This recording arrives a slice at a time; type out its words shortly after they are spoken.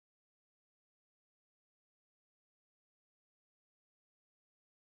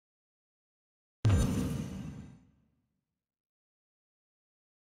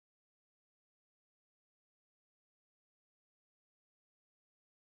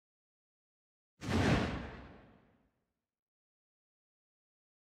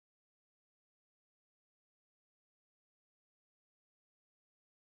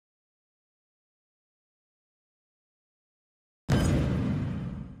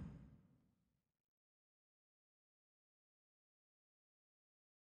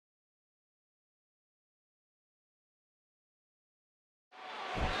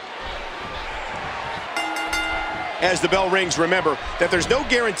As the bell rings, remember that there's no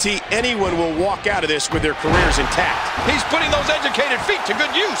guarantee anyone will walk out of this with their careers intact. He's putting those educated feet to good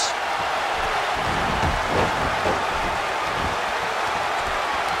use.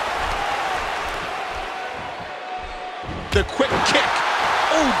 The quick kick.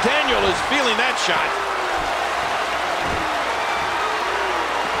 Oh, Daniel is feeling that shot.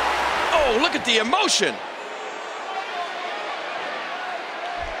 Oh, look at the emotion.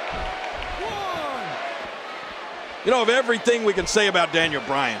 You know, of everything we can say about Daniel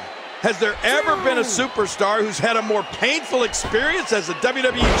Bryan, has there ever been a superstar who's had a more painful experience as a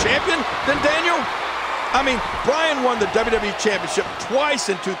WWE champion than Daniel? I mean, Bryan won the WWE Championship twice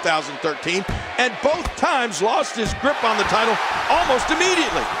in 2013, and both times lost his grip on the title almost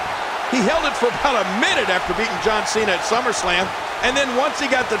immediately. He held it for about a minute after beating John Cena at SummerSlam, and then once he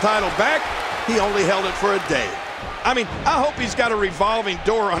got the title back, he only held it for a day. I mean, I hope he's got a revolving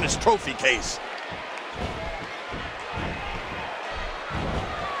door on his trophy case.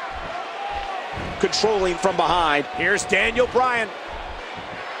 Controlling from behind. Here's Daniel Bryan.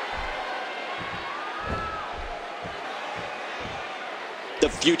 The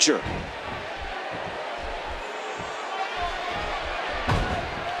future.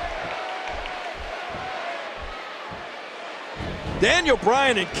 Daniel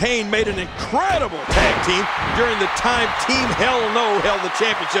Bryan and Kane made an incredible tag team during the time Team Hell No held the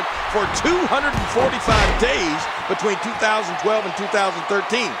championship for 245 days between 2012 and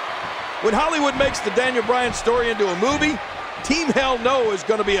 2013. When Hollywood makes the Daniel Bryan story into a movie, Team Hell No is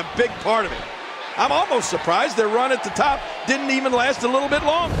going to be a big part of it. I'm almost surprised their run at the top didn't even last a little bit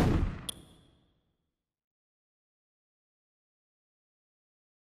longer.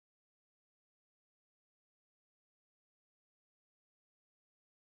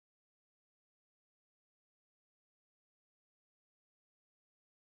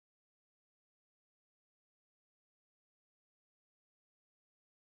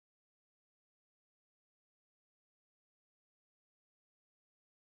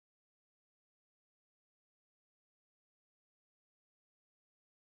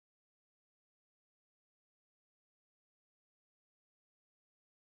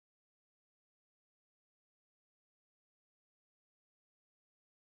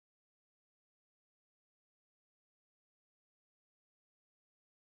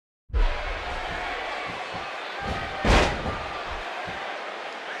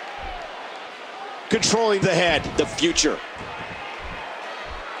 Controlling the head, the future.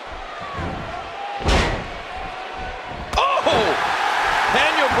 Oh!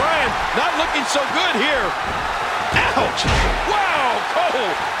 Daniel Bryan not looking so good here. Ouch! Wow,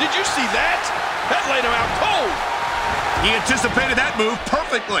 Cole, did you see that? That laid him out cold. He anticipated that move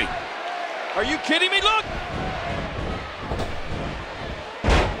perfectly. Are you kidding me? Look!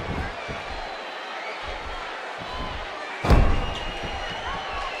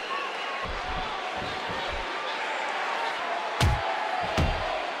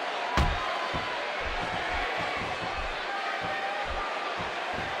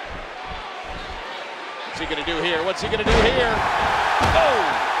 What's he gonna do here? What's he gonna do here? Oh,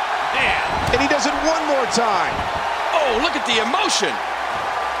 man. And he does it one more time. Oh, look at the emotion.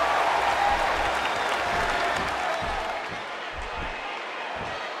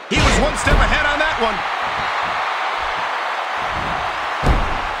 He was one step ahead on that one.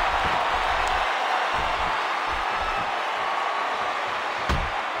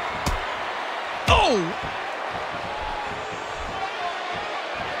 Oh!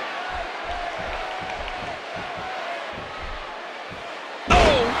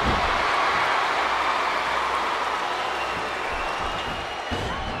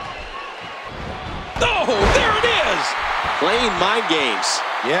 Oh, there it is! Playing mind games.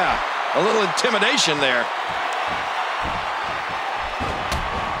 Yeah, a little intimidation there.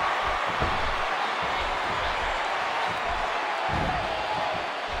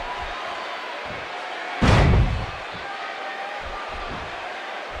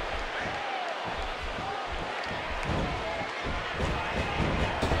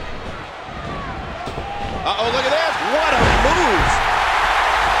 Uh-oh, look at this. What a move.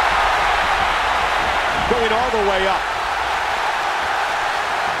 Going all the way up.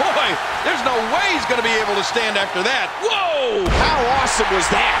 Boy, there's no way he's going to be able to stand after that. Whoa! How awesome was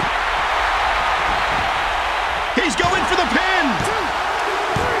that? He's going for the pin.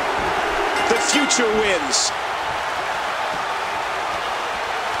 The future wins.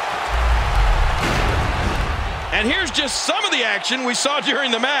 And here's just some of the action we saw during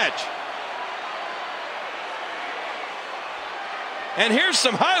the match. And here's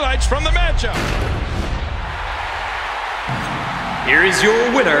some highlights from the matchup. Here is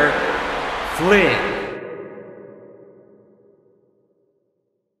your winner, Flynn.